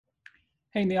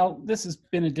Hey, Neil, this has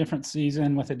been a different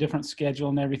season with a different schedule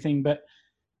and everything, but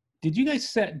did you guys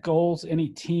set goals, any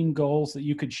team goals that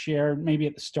you could share maybe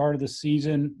at the start of the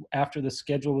season after the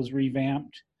schedule was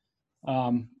revamped?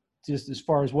 Just as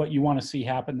far as what you want to see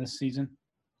happen this season?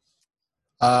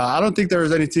 I don't think there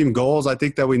was any team goals. I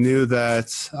think that we knew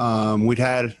that we'd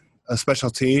had a special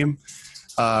team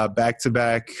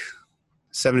back-to-back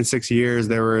 76 years.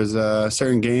 There was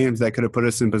certain games that could have put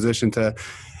us in position to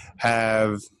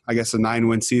have, I guess, a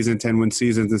 9-win season, 10-win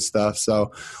seasons and stuff.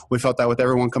 So we felt that with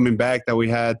everyone coming back that we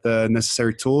had the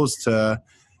necessary tools to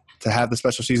have the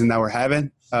special season that we're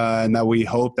having and that we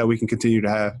hope that we can continue to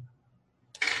have.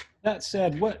 That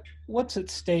said, what's at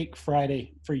stake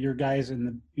Friday for your guys in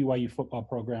the BYU football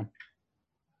program?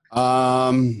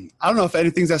 I don't know if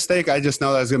anything's at stake. I just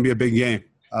know that it's going to be a big game.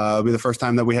 It'll be the first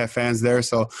time that we have fans there,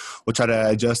 so we'll try to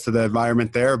adjust to the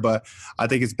environment there. But I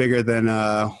think it's bigger than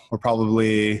we're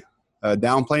probably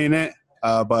downplaying it.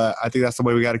 But I think that's the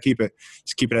way we got to keep it.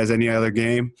 Just keep it as any other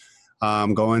game.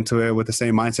 Go into it with the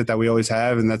same mindset that we always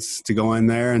have, and that's to go in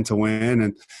there and to win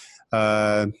and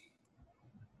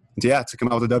to come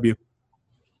out with a W.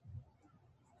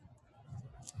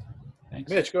 Thanks.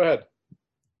 Mitch, go ahead.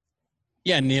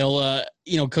 Yeah, Neil,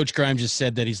 Coach Grimes just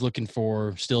said that he's looking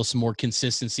for still some more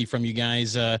consistency from you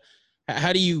guys.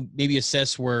 How do you maybe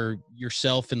assess where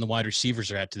yourself and the wide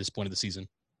receivers are at to this point of the season?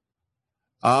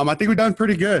 I think we've done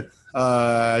pretty good.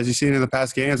 As you've seen in the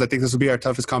past games, I think this will be our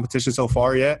toughest competition so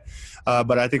far yet.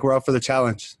 But I think we're up for the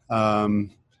challenge.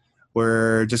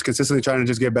 We're just consistently trying to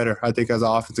just get better. I think as an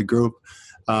offensive group,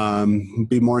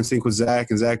 be more in sync with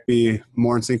Zach and Zach be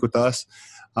more in sync with us.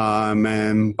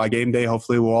 And by game day,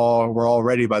 hopefully we're all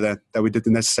ready by then, that we did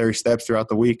the necessary steps throughout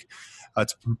the week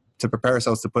to prepare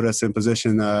ourselves to put us in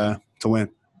position to win.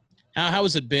 How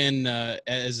has it been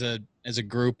as a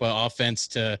group offense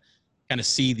to kind of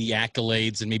see the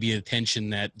accolades and maybe the attention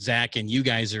that Zach and you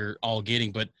guys are all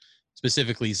getting, but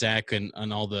specifically Zach and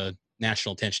all the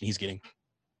national attention he's getting?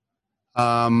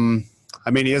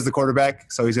 He is the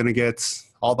quarterback, so he's going to get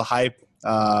all the hype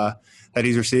that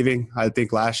he's receiving. I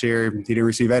think last year he didn't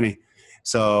receive any.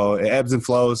 So it ebbs and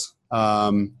flows.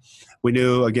 We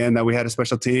knew, again, that we had a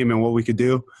special team and what we could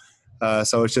do.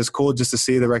 So it's just cool just to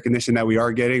see the recognition that we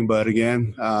are getting. But,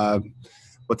 again,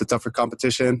 with the tougher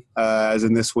competition, as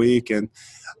in this week, and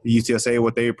UTSA,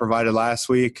 what they provided last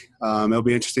week, it'll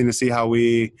be interesting to see how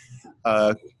we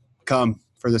come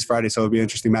for this Friday. So it'll be an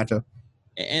interesting matchup.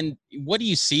 And what do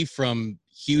you see from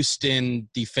Houston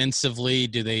defensively?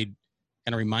 Do they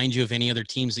kind of remind you of any other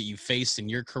teams that you faced in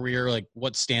your career? Like,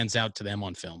 what stands out to them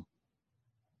on film?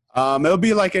 It'll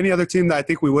be like any other team that I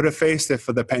think we would have faced if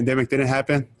the pandemic didn't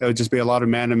happen. It would just be a lot of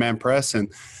man-to-man press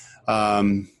and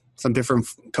some different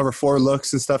cover four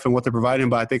looks and stuff and what they're providing.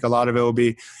 But I think a lot of it will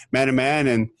be man-to-man,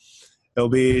 and it'll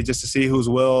be just to see whose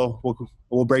will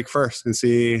break first and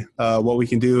see what we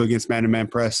can do against man-to-man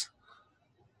press.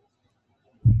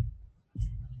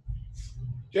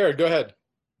 Jared, go ahead.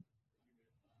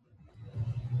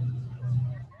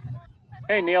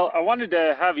 Hey, Neil, I wanted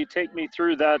to have you take me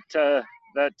through that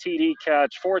TD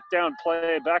catch, fourth down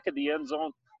play back at the end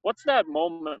zone. What's that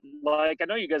moment like? I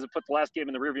know you guys have put the last game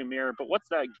in the rearview mirror, but what's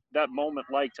that moment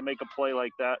like to make a play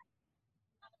like that?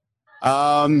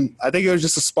 I think it was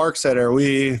just a spark setter.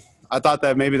 I thought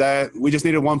that maybe that we just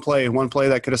needed one play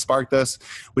that could have sparked us.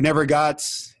 We never got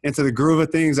into the groove of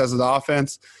things as an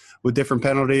offense with different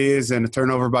penalties and a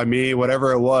turnover by me,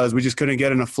 whatever it was. We just couldn't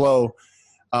get in a flow.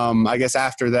 I guess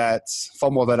after that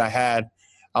fumble that I had,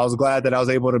 I was glad that I was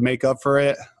able to make up for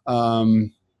it.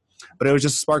 But it was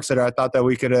just a spark setter. I thought that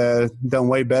we could have done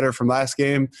way better from last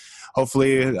game.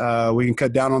 Hopefully we can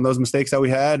cut down on those mistakes that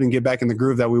we had and get back in the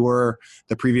groove that we were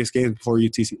the previous games before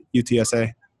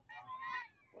UTSA.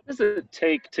 What does it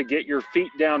take to get your feet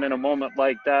down in a moment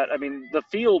like that? I mean, the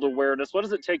field awareness, what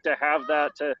does it take to have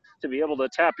that, to be able to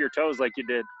tap your toes like you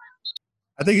did?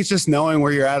 I think it's just knowing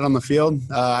where you're at on the field.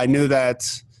 I knew that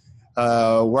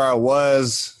where I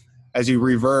was as you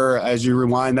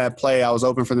rewind that play, I was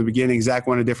open from the beginning. Zach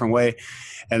went a different way.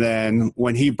 And then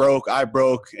when he broke, I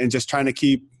broke, and just trying to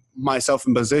keep myself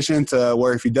in position to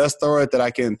where if he does throw it, that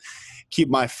I can keep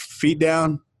my feet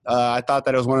down. I thought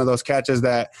that it was one of those catches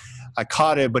that I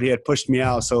caught it, but he had pushed me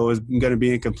out, so it was going to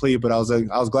be incomplete. But I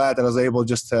was glad that I was able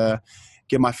just to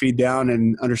get my feet down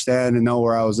and understand and know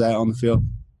where I was at on the field.